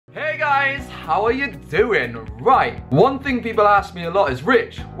guys, how are you doing? Right, one thing people ask me a lot is,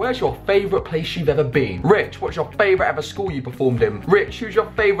 Rich, where's your favourite place you've ever been? Rich, what's your favourite ever school you performed in? Rich, who's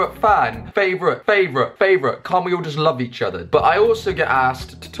your favourite fan? Favourite, can't we all just love each other? But I also get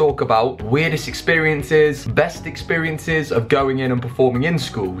asked to talk about weirdest experiences, best experiences of going in and performing in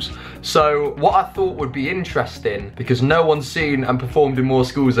schools. So what I thought would be interesting, because no one's seen and performed in more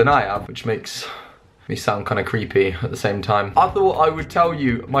schools than I have, which makes me sound kind of creepy at the same time, I thought I would tell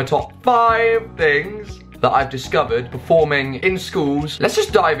you my top 5 things that I've discovered performing in schools. Let's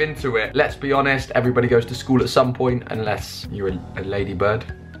just dive into it. Let's be honest, everybody goes to school at some point, unless you're a ladybird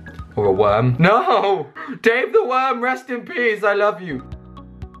or a worm. No! Dave the Worm, rest in peace, I love you.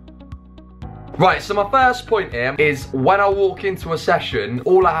 Right, so my first point here is when I walk into a session,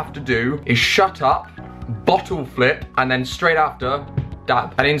 all I have to do is shut up, bottle flip, and then straight after,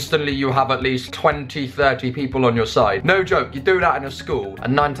 dab. And instantly you have at least 20, 30 people on your side. No joke, you do that in a school,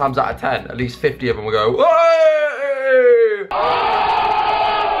 and 9 times out of 10, at least 50 of them will go, "Hey!"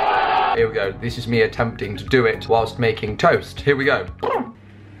 Here we go, this is me attempting to do it whilst making toast. Here we go.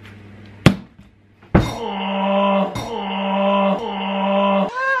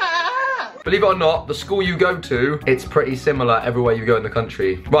 Believe it or not, the school you go to, it's pretty similar everywhere you go in the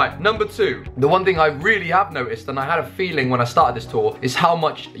country. Right, number 2. The one thing I really have noticed, and I had a feeling when I started this tour, is how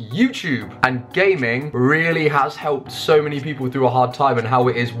much YouTube and gaming really has helped so many people through a hard time, and how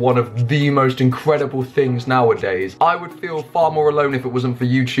it is one of the most incredible things nowadays. I would feel far more alone if it wasn't for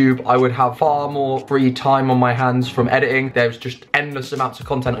YouTube. I would have far more free time on my hands from editing. There's just endless amounts of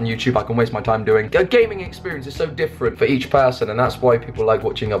content on YouTube I can waste my time doing. A gaming experience is so different for each person, and that's why people like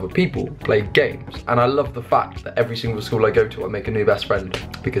watching other people play games. And I love the fact that every single school I go to I make a new best friend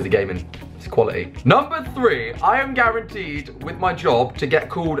because the gaming is quality. Number 3, I am guaranteed with my job to get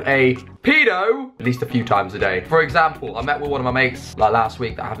called a pedo at least a few times a day. For example, I met with one of my mates like last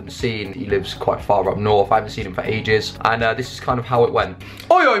week that I haven't seen. He lives quite far up north. I haven't seen him for ages, and this is kind of how it went.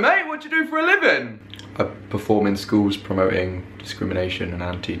 Oi, oi, mate, what do you do for a living? I perform in schools promoting discrimination and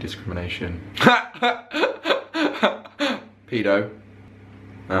anti-discrimination. Pedo.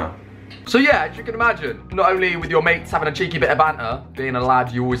 Oh. So yeah, as you can imagine, not only with your mates having a cheeky bit of banter, being a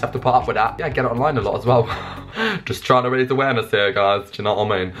lad, you always have to put up with that. Yeah, get it online a lot as well. Just trying to raise awareness here, guys, do you know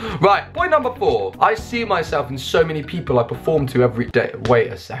what I mean? Right, point number 4. I see myself in so many people I perform to every day.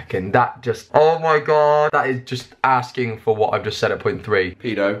 Wait a second, that just, oh my God. That is just asking for what I've just said at point 3.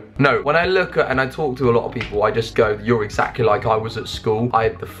 Pedo. No, when I look at and I talk to a lot of people, I just go, you're exactly like I was at school. I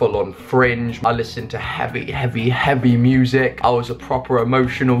had the full-on fringe. I listened to heavy music. I was a proper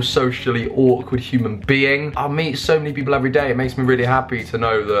emotional, socially awkward human being. I meet so many people every day. It makes me really happy to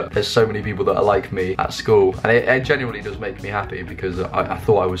know that there's so many people that are like me at school. And it genuinely does make me happy, because I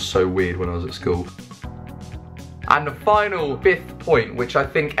thought I was so weird when I was at school. And the final 5th point, which I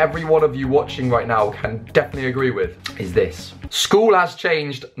think every one of you watching right now can definitely agree with, is this. School has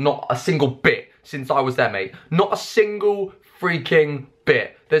changed not a single bit since I was there, mate. Not a single freaking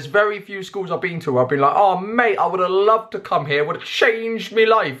bit. There's very few schools I've been to where I've been like, oh mate, I would have loved to come here, would have changed me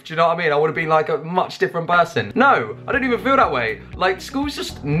life, do you know what I mean? I would have been like a much different person. No, I don't even feel that way. Like, schools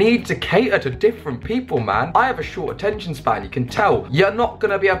just need to cater to different people, man. I have a short attention span, you can tell. You're not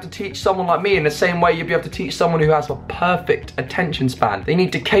gonna be able to teach someone like me in the same way you'd be able to teach someone who has a perfect attention span. They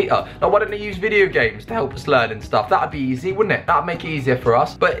need to cater. Like, why don't they use video games to help us learn and stuff? That'd be easy, wouldn't it? That'd make it easier for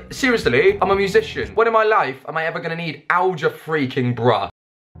us. But seriously, I'm a musician. When in my life am I ever gonna need algebra freaking bruh?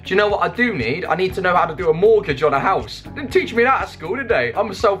 Do you know what I do need? I need to know how to do a mortgage on a house. Didn't teach me that at school, did they?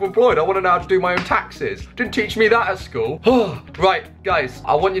 I'm self-employed. I want to know how to do my own taxes. Didn't teach me that at school. Right, guys,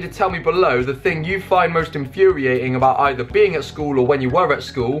 I want you to tell me below the thing you find most infuriating about either being at school or when you were at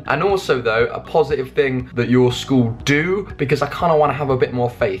school. And also, though, a positive thing that your school do, because I kind of want to have a bit more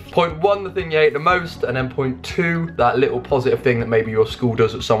faith. Point 1, the thing you hate the most. And then point 2, that little positive thing that maybe your school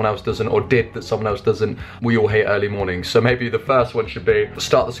does that someone else doesn't, or did that someone else doesn't. We all hate early mornings. So maybe the first one should be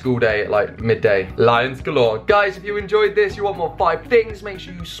start the school day at like midday. Lions galore. Guys, if you enjoyed this, you want more 5 things, make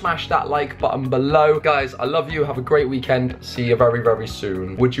sure you smash that like button below. Guys, I love you. Have a great weekend. See you very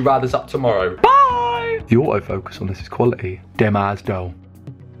soon. Would you rather's up tomorrow. Bye! The autofocus on this is quality. Dim as dough.